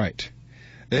 Right.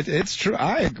 It's true.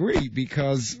 I agree,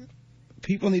 because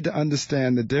people need to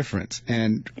understand the difference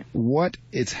and what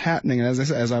is happening. And as I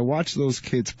said, as I watch those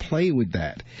kids play with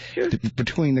that, Sure.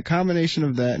 Between the combination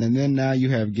of that and then now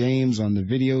you have games on the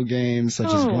video games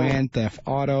such as Grand Theft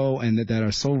Auto and that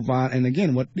are so violent. And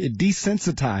again, what it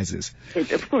desensitizes.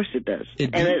 Of course it does.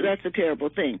 That's a terrible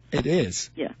thing. It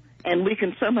is. Yeah. And we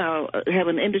can somehow have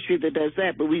an industry that does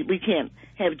that, but we can't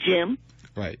have gym.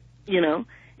 Right. You know,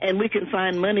 and we can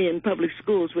find money in public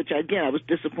schools, which, again, I was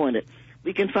disappointed.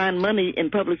 We can find money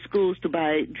in public schools to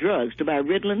buy drugs, to buy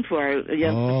Ritalin for our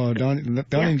young. Oh, don't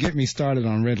even get me started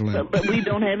on Ritalin. But we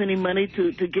don't have any money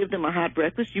to give them a hot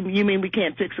breakfast. You mean we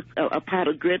can't fix a pot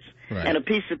of grits and a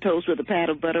piece of toast with a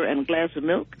pat of butter and a glass of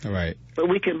milk? Right. But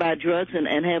we can buy drugs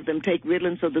and have them take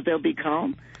Ritalin so that they'll be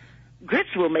calm.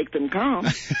 Grits will make them calm.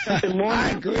 Something warm.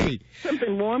 I agree.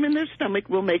 Something warm in their stomach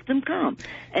will make them calm.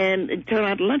 And turn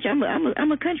out to lunch.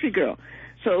 I'm a country girl,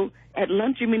 so at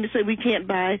lunch you mean to say we can't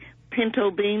buy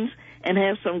pinto beans and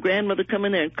have some grandmother come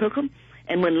in there and cook them?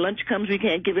 And when lunch comes, we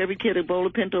can't give every kid a bowl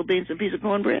of pinto beans and a piece of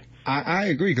cornbread? I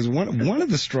agree, because one of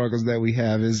the struggles that we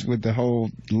have is with the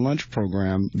whole lunch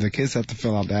program. The kids have to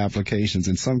fill out the applications,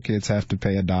 and some kids have to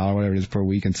pay $1, whatever it is, per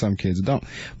week, and some kids don't.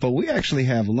 But we actually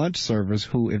have lunch servers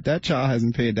who, if that child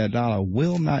hasn't paid that $1,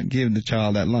 will not give the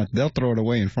child that lunch. They'll throw it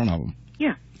away in front of them.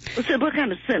 Yeah. Well, so what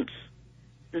kind of sense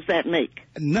does that make?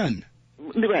 None.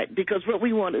 Right, because what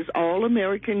we want is all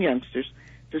American youngsters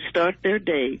to start their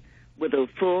day with a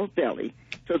full belly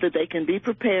so that they can be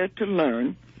prepared to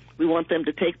learn. We want them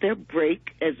to take their break.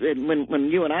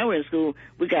 When you and I were in school,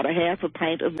 we got a half a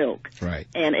pint of milk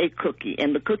and a cookie.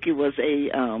 And the cookie was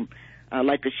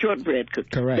like a shortbread cookie.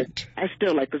 Correct. I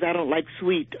still like, because I don't like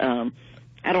sweet. I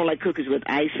don't like cookies with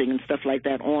icing and stuff like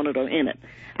that on it or in it.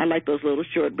 I like those little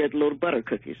shortbread, little butter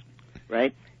cookies,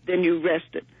 right? Then you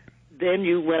rested. Then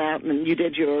you went out and you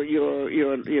did your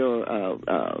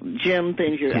gym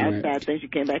things, your outside things. You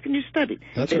came back and you studied.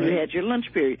 Then you had your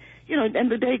lunch period. You know,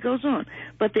 and the day goes on.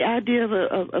 But the idea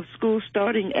of school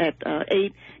starting at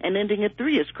 8 and ending at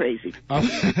 3 is crazy.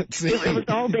 It was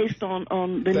all based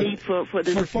on the need for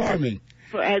farming.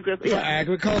 For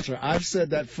agriculture. I've said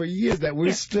that for years, that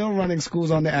we're still running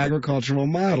schools on the agricultural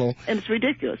model. And it's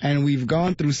ridiculous. And we've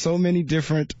gone through so many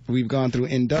different, we've gone through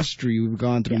industry, we've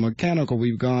gone through mechanical,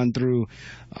 we've gone through,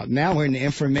 now we're in the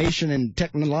information and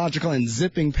technological and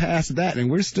zipping past that,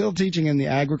 and we're still teaching in the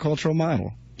agricultural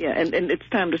model. Yeah, and it's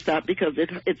time to stop, because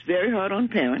it's very hard on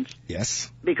parents.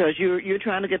 Yes. Because you're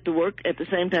trying to get to work at the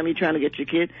same time you're trying to get your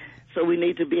kid. So we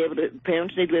need to be able to,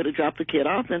 parents need to be able to drop the kid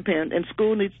off, and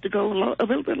school needs to go a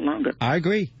little bit longer. I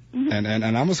agree. Mm-hmm.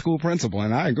 And I'm a school principal,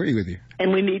 and I agree with you.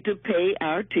 And we need to pay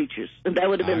our teachers. And that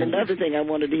would have been another thing I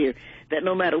wanted to hear, that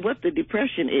no matter what the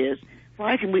depression is,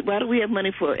 why do we have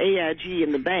money for AIG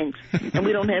in the banks, and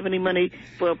we don't have any money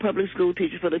for public school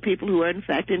teachers, for the people who are, in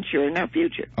fact, ensuring our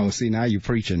future? Oh, see, now you're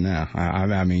preaching now.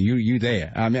 I mean, you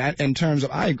there. I mean, in terms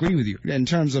of, I agree with you, in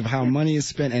terms of how money is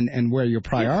spent and where your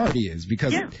priority is,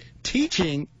 because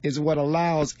teaching is what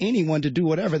allows anyone to do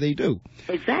whatever they do.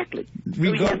 Exactly. I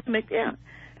mean,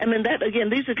 that, again,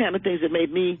 these are kind of things that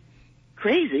made me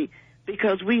crazy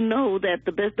because we know that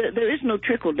there is no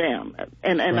trickle down.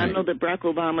 And right. I know that Barack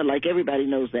Obama, like everybody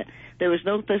knows that. There is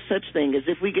no such thing as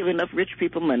if we give enough rich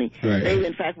people money, right. They,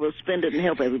 in fact, will spend it and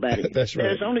help everybody. That's right.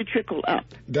 There's only trickle up.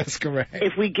 That's correct.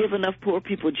 If we give enough poor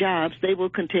people jobs, they will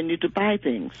continue to buy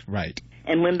things. Right.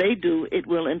 And when they do, it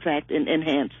will, in fact,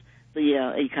 enhance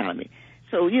the economy.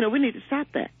 So, we need to stop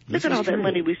that. Look at all that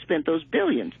money we spent, those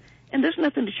billions, and there's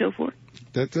nothing to show for it.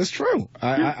 That's true.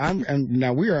 And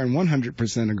now we are in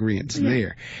 100% agreement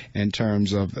there in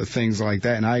terms of things like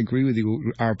that. And I agree with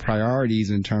you, our priorities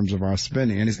in terms of our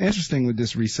spending. And it's interesting with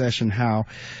this recession how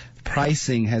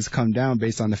pricing has come down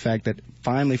based on the fact that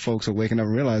finally folks are waking up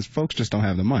and realize folks just don't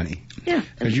have the money. Yeah.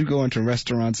 Because you go into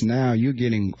restaurants now, you're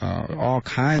getting all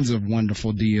kinds of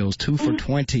wonderful deals, 2 for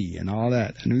 $20 and all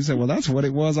that. And we say, well, that's what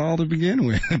it was all to begin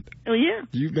with. Oh, yeah.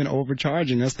 You've been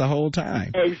overcharging us the whole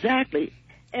time. Exactly.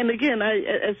 And again,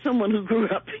 as someone who grew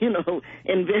up, in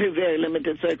very, very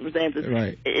limited circumstances,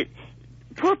 right.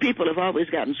 Poor people have always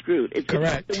gotten screwed. It's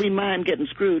correct. not that we mind getting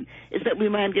screwed. It's that we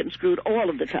mind getting screwed all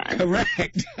of the time.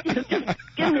 Correct. Just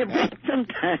give me a break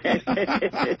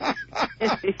sometime.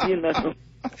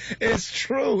 It's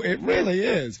true. It really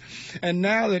is. And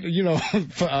now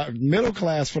that, middle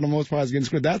class for the most part is getting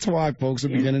screwed, that's why folks are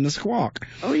beginning to squawk.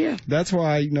 Oh, yeah. That's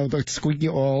why, the squeaky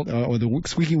oil or the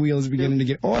squeaky wheel is beginning to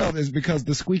get oiled is because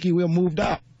the squeaky wheel moved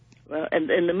up. Well, and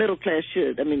the middle class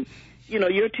should. I mean,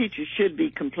 your teachers should be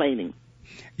complaining.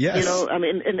 Yes.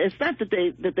 And it's not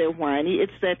that they're whiny.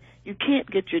 It's that you can't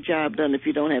get your job done if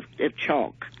you don't have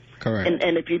chalk. Correct.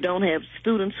 And if you don't have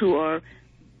students who are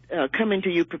coming to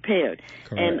you prepared.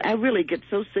 Correct. And I really get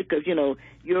so sick of,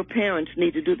 your parents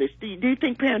need to do this. Do you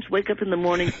think parents wake up in the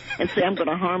morning and say, I'm going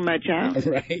to harm my child?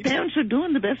 Right. Parents are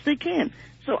doing the best they can.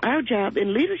 So our job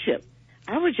in leadership,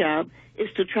 our job is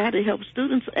to try to help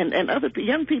students and other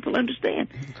young people understand.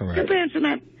 Correct. Your parents are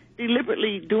not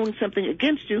deliberately doing something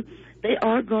against you. They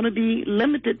are going to be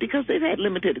limited because they've had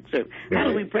limited experience. Right. How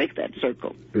do we break that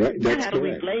circle? Right. That's how do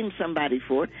we blame somebody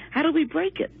for it? How do we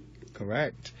break it?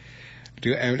 Correct.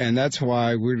 And that's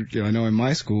why I know in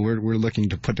my school we're looking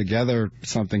to put together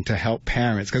something to help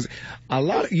parents, because what a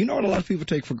lot of people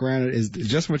take for granted is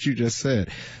just what you just said.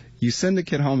 You send the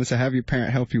kid home and say, have your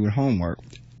parent help you with homework,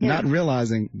 not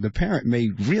realizing the parent may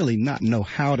really not know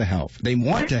how to help. They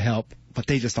want to help, but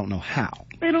they just don't know how.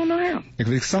 They don't know how.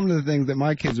 If some of the things that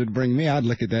my kids would bring me, I'd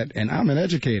look at that, and I'm an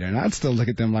educator, and I'd still look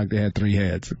at them like they had 3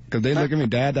 heads. Because they look at me,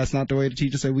 Dad, that's not the way the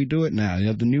teacher said we do it now. You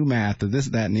have the new math, or this,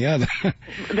 that, and the other.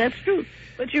 That's true.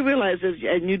 But you realize,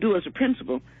 and you do as a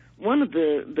principal, one of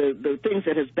the things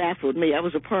that has baffled me, I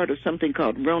was a part of something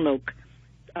called Roanoke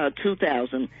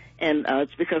 2000, and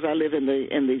it's because I live in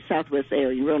the southwest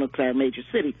area, Roanoke, our major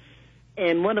city.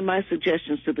 And one of my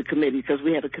suggestions to the committee, because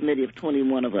we had a committee of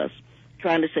 21 of us,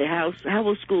 trying to say how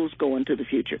will schools go into the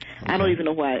future. Okay. I don't even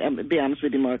know why. I'm to be honest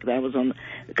with you, Mark, I was on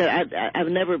because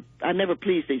I never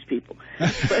pleased these people.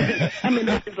 But,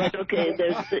 it's like, okay,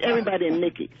 there's everybody and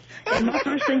Nikki. And my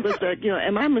first thing was that,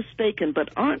 am I mistaken? But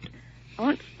aren't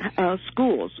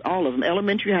schools, all of them,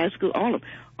 elementary, high school, all of them,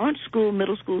 aren't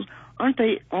middle schools? Aren't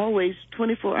they always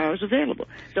 24 hours available?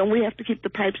 Don't we have to keep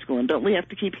the pipes going? Don't we have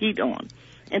to keep heat on?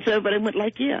 And so everybody went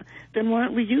like, yeah, then why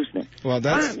aren't we using it? Well,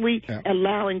 why aren't we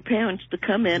allowing parents to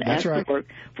come in after work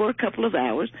for a couple of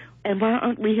hours, and why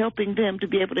aren't we helping them to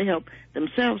be able to help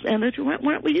themselves? And why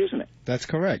aren't we using it? That's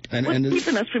correct. And what's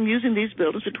keeping us from using these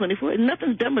buildings for 24 hours?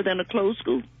 Nothing's dumber than a closed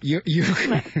school. You're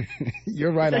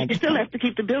right on. You still have to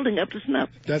keep the building up to snuff.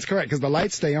 That's correct, because the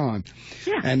lights stay on,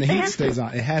 and the heat stays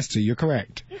on. It has to. You're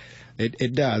correct.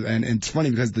 It does, and it's funny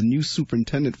because the new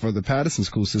superintendent for the Patterson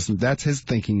school system, that's his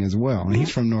thinking as well, and he's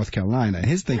from North Carolina.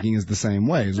 His thinking is the same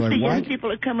way. It's like, young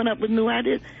people are coming up with new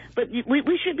ideas, but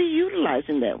we should be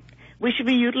utilizing them. We should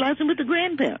be utilizing with the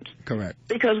grandparents. Correct.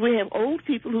 Because we have old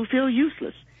people who feel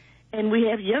useless, and we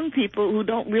have young people who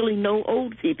don't really know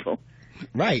old people.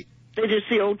 Right. They just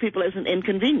see old people as an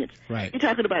inconvenience. Right. You're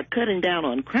talking about cutting down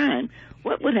on crime.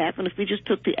 What would happen if we just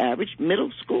took the average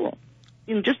middle school?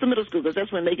 Just the middle school, because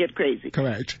that's when they get crazy.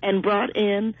 Correct. And brought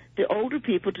in the older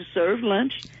people to serve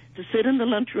lunch, to sit in the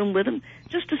lunchroom with them,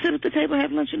 just to sit at the table,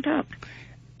 have lunch, and talk.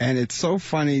 And it's so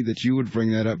funny that you would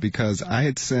bring that up, because I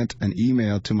had sent an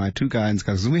email to my 2 guidance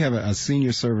counselors. We have a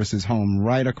senior services home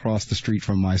right across the street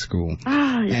from my school.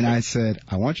 And I said,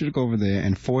 I want you to go over there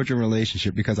and forge a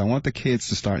relationship, because I want the kids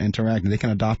to start interacting. They can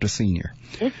adopt a senior.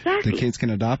 Exactly. The kids can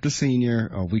adopt a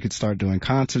senior, or we could start doing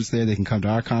concerts there. They can come to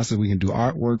our concerts. We can do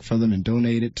artwork for them and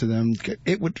donate it to them.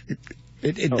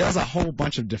 It does a whole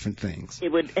bunch of different things.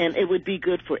 It would be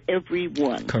good for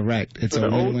everyone. Correct. It's a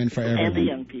win-win for everyone. And the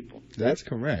young people. That's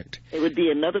correct. It would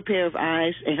be another pair of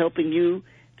eyes helping you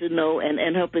to know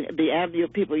and helping the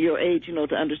people your age,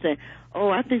 to understand, oh,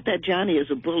 I think that Johnny is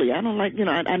a bully. I don't like,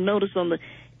 I notice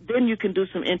then you can do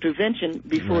some intervention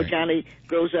before Johnny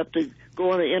grows up to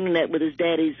go on the internet with his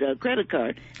daddy's credit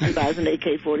card and buys an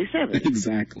AK-47.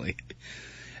 Exactly.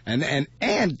 And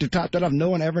to top that off, no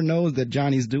one ever knows that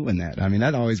Johnny's doing that. I mean,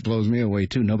 that always blows me away,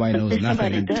 too. Nobody knows nothing.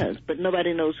 Somebody does, but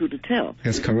nobody knows who to tell.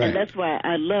 That's correct. And that's why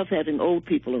I love having old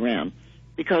people around,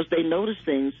 because they notice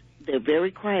things. They're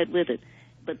very quiet with it,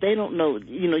 but they don't know.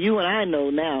 You and I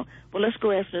know now. Well, let's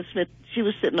go ask Miss Smith. She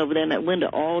was sitting over there in that window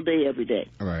all day, every day.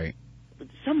 Right. But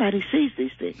somebody sees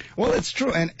these things. Well, it's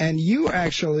true. And you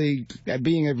actually,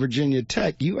 being at Virginia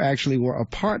Tech, you actually were a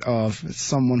part of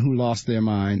someone who lost their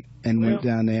mind and went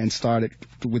down there and started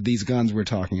with these guns we're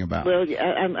talking about. Well,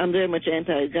 I'm very much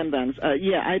anti-gun violence.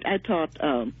 I taught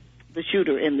the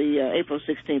shooter in the April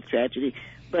 16th tragedy.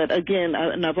 But again,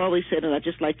 and I've always said, and I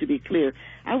just like to be clear,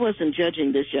 I wasn't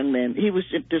judging this young man. He was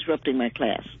disrupting my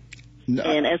class. No.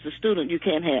 And as a student, you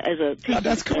can't have, as a teacher.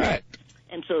 That's correct.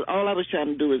 And so all I was trying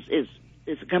to do is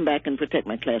to come back and protect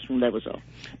my classroom. That was all.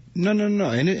 No.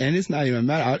 And it's not even a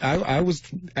matter. I was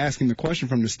asking the question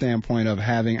from the standpoint of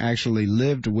having actually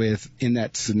lived in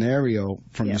that scenario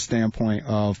from the standpoint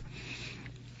of,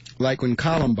 like when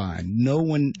Columbine, no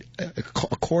one,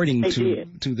 according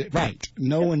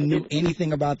no one knew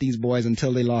anything about these boys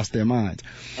until they lost their minds.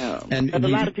 And a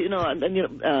lot of people,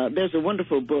 there's a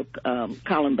wonderful book,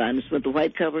 Columbine. It's with the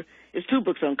white cover. There's 2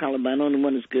 books on Columbine. Only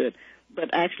one is good,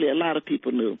 but actually a lot of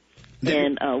people knew.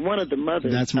 And one of the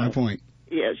mothers. That's my point.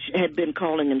 Yeah, she had been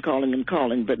calling and calling and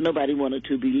calling, but nobody wanted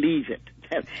to believe it.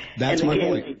 That's my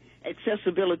point.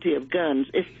 Accessibility of guns.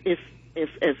 If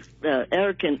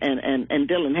Eric and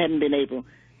Dylan hadn't been able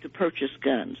to purchase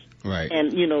guns, right?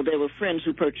 And there were friends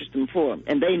who purchased them for them,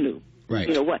 and they knew,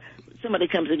 right? What? Somebody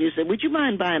comes and you say, "Would you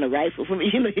mind buying a rifle for me?"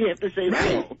 You have to say,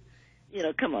 "No."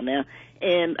 Come on now.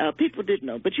 And people did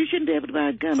know, but you shouldn't be able to buy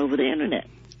a gun over the internet.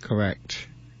 Correct.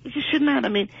 You should not. I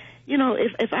mean,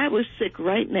 if I was sick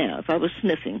right now, if I was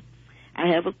sniffing, I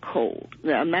have a cold.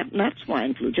 Now, not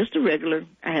swine flu, just a regular.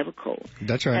 I have a cold.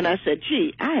 That's right. And I said,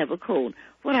 "Gee, I have a cold.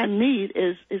 What I need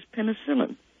is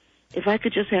penicillin. If I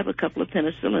could just have a couple of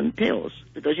penicillin pills,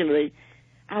 because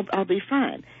I'll be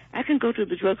fine. I can go to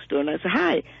the drugstore and I say,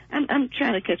 "Hi, I'm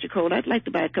trying to catch a cold. I'd like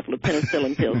to buy a couple of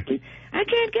penicillin pills, please." I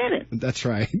can't get it. That's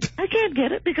right. I can't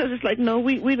get it because it's like, no,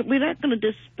 we're not going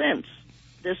to dispense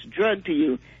this drug to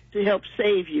you to help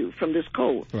save you from this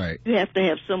cold. Right. You have to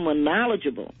have someone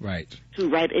knowledgeable, right, to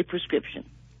write a prescription.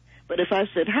 But if I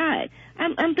said, "Hi,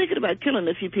 I'm thinking about killing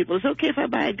a few people. It's okay if I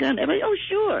buy a gun?" Everybody, "Oh,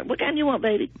 sure. What kind you want,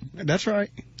 baby?" That's right.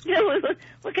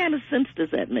 What kind of sense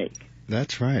does that make?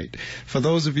 That's right. For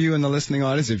those of you in the listening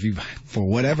audience, if you, for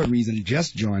whatever reason,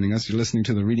 just joining us, you're listening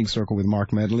to the Reading Circle with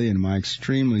Marc Medley, and my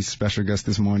extremely special guest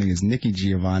this morning is Nikki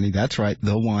Giovanni. That's right,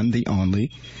 the one, the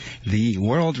only, the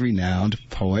world-renowned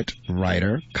poet,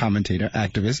 writer, commentator,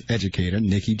 activist, educator,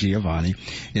 Nikki Giovanni,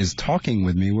 is talking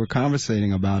with me. We're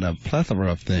conversating about a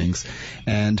plethora of things,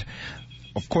 and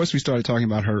of course, we started talking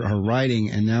about her writing,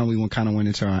 and now we kind of went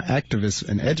into our activist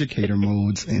and educator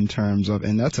modes in terms of,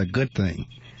 and that's a good thing.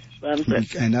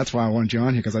 And that's why I wanted you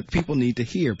on here, because people need to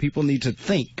hear. People need to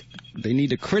think. They need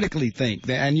to critically think.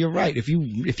 And you're right. If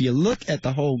you look at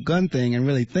the whole gun thing and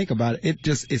really think about it,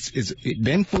 it's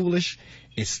been foolish.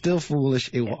 It's still foolish.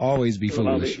 It will always be foolish.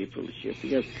 Always be foolish,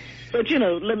 yes. But,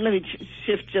 let me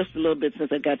shift just a little bit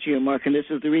since I got you here, Mark, and this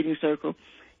is the Reading Circle.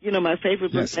 My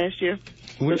favorite book last year?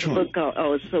 Which one? Book called,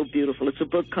 it's so beautiful. It's a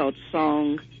book called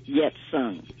Song Yet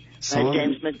Sung by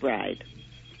James McBride.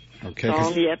 Okay.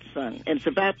 Song Yet Sung. And it's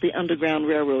about the Underground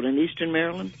Railroad in eastern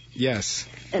Maryland. Yes.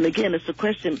 And again, it's a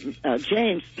question,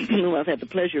 James, who I've had the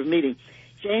pleasure of meeting,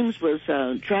 James was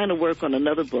trying to work on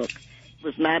another book,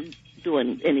 was not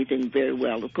doing anything very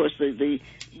well. Of course, we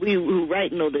who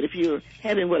write know that if you're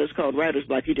having what is called writer's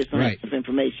block, you just don't have enough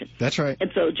information. That's right.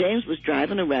 And so James was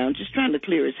driving around just trying to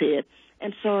clear his head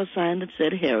and saw a sign that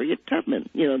said Harriet Tubman,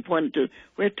 and pointed to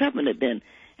where Tubman had been.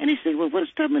 And he said, "Well, what is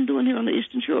Tubman doing here on the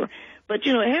Eastern Shore?" But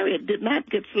Harriet did not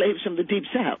get slaves from the Deep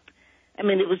South. I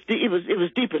mean, it was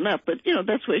deep enough, but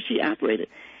that's where she operated.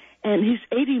 And he's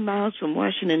 80 miles from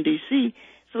Washington D.C.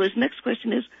 So his next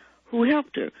question is, who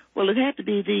helped her? Well, it had to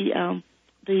be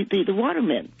the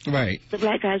watermen, right? The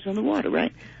black guys on the water,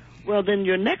 right? Well, then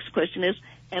your next question is,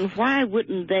 and why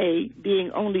wouldn't they,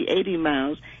 being only 80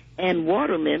 miles and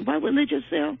watermen, why wouldn't they just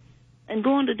sail and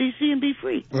go on to D.C. and be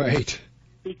free? Right.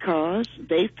 Because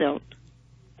they felt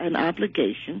an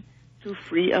obligation to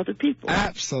free other people.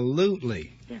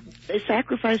 Absolutely. Yeah. They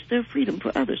sacrificed their freedom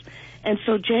for others. And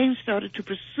so James started to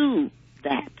pursue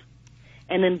that.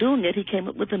 And in doing it, he came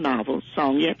up with the novel,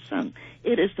 Song Yet Sung.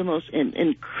 It is the most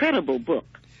incredible book.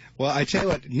 Well, I tell you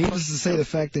what, needless to say, the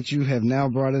fact that you have now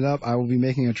brought it up, I will be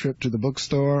making a trip to the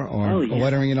bookstore or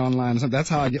ordering it online. So that's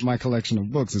how I get my collection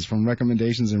of books, is from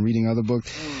recommendations and reading other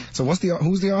books. So who's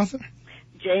the author?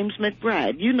 James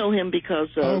McBride. You know him because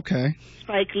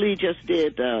Spike Lee just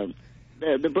did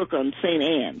the book on St.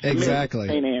 Anne's. Exactly.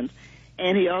 St. Anne's.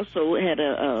 And he also had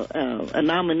a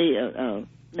nominee, a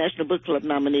National Book Club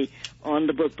nominee on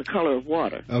the book The Color of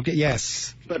Water. Okay,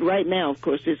 yes. But right now, of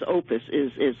course, his opus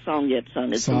is Song Yet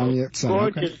Sung. It's Song Yet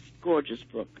Sung. Gorgeous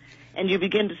book. And you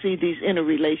begin to see these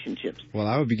interrelationships. Well,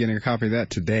 I will be getting a copy of that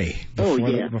today.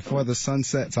 Before the sun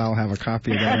sets, I'll have a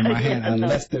copy of that in my hand,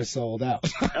 unless they're sold out.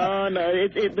 Oh, no,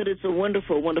 but it's a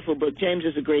wonderful, wonderful book. James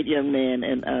is a great young man,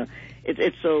 and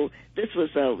it's so, this was,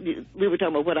 we were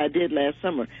talking about what I did last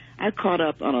summer. I caught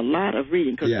up on a lot of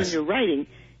reading, because when you're writing,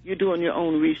 you're doing your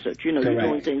own research. You know, you're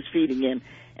doing things feeding in.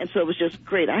 And so it was just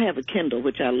great. I have a Kindle,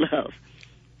 which I love.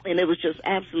 And it was just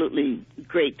absolutely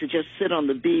great to just sit on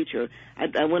the beach. Or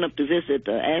I went up to visit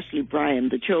Ashley Bryan,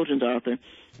 the children's author,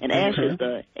 and Ash is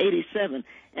 87.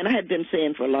 And I had been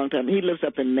saying for a long time, he lives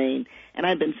up in Maine, and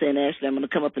I'd been saying, Ashley, I'm going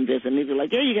to come up and visit. And he was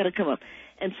like, yeah, you got to come up.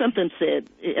 And something said,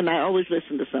 and I always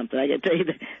listen to something, I got to tell you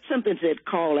that, something said,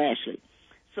 call Ashley.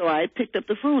 So I picked up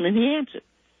the phone, and he answered.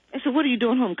 I said, what are you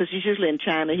doing home? Because he's usually in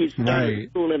China. He's starting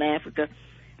school in Africa.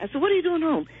 I said, what are you doing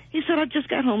home? He said, I just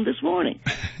got home this morning.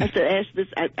 I said,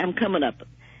 Ash, I'm coming up.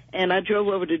 And I drove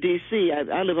over to D.C.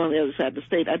 I live on the other side of the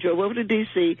state. I drove over to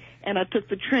D.C., and I took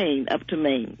the train up to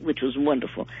Maine, which was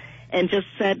wonderful, and just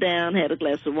sat down, had a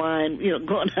glass of wine,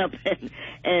 going up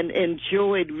and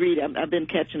enjoyed reading. I've been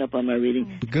catching up on my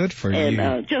reading. Good for you.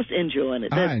 And just enjoying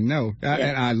it. I know.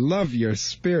 And I love your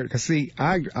spirit. Because, see,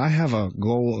 I have a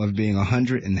goal of being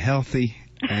 100 and healthy.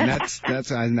 And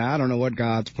I don't know what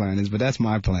God's plan is, but that's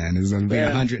my plan, is to be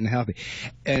 100 and healthy.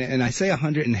 And I say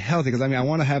 100 and healthy because, I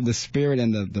want to have the spirit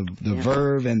and the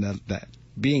verve and the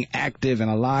being active and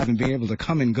alive and being able to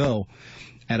come and go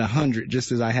at 100,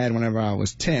 just as I had whenever I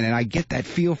was 10. And I get that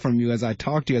feel from you as I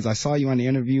talk to you, as I saw you on the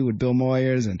interview with Bill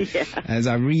Moyers, and as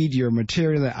I read your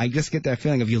material, I just get that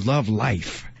feeling of you love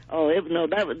life. Oh,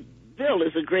 Bill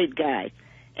is a great guy.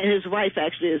 And his wife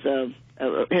actually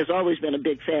has always been a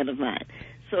big fan of mine.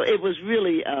 So it was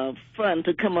really fun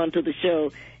to come onto the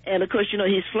show. And, of course,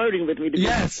 he's flirting with me.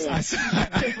 Yes.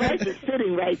 His wife is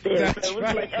sitting right there. That's so it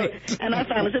was right. And I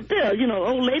finally said, Bill,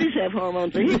 old ladies have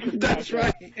hormones. So That's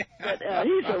right. But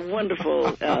he's a wonderful,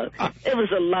 it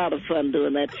was a lot of fun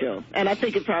doing that show. And I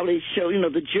think it probably showed,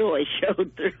 the joy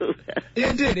showed through.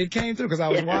 It did. It came through because I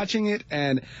was watching it.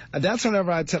 And that's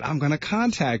whenever I said, I'm going to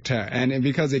contact her. And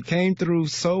because it came through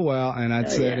so well. And I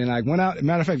said, and I went out.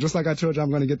 Matter of fact, just like I told you, I'm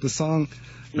going to get the Song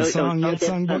Yet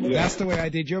Sung book. Yeah. That's the way I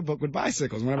did your book with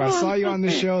bicycles. Whenever I saw you on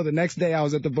the show, the next day I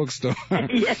was at the bookstore.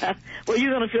 Yeah. Well,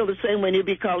 you're going to feel the same when you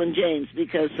be calling James,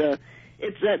 because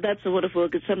that's a wonderful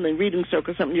book. It's something, reading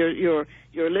circle, something your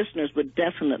listeners would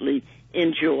definitely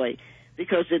enjoy,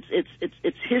 because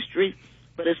it's history,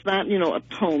 but it's not a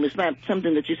poem. It's not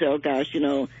something that you say, oh gosh,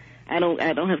 I don't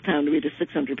have time to read a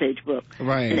 600-page book.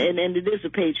 Right. And it is a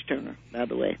page turner, by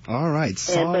the way. All right.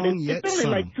 But it's only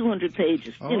like 200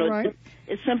 pages. All right.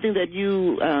 It's something that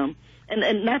you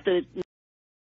and not that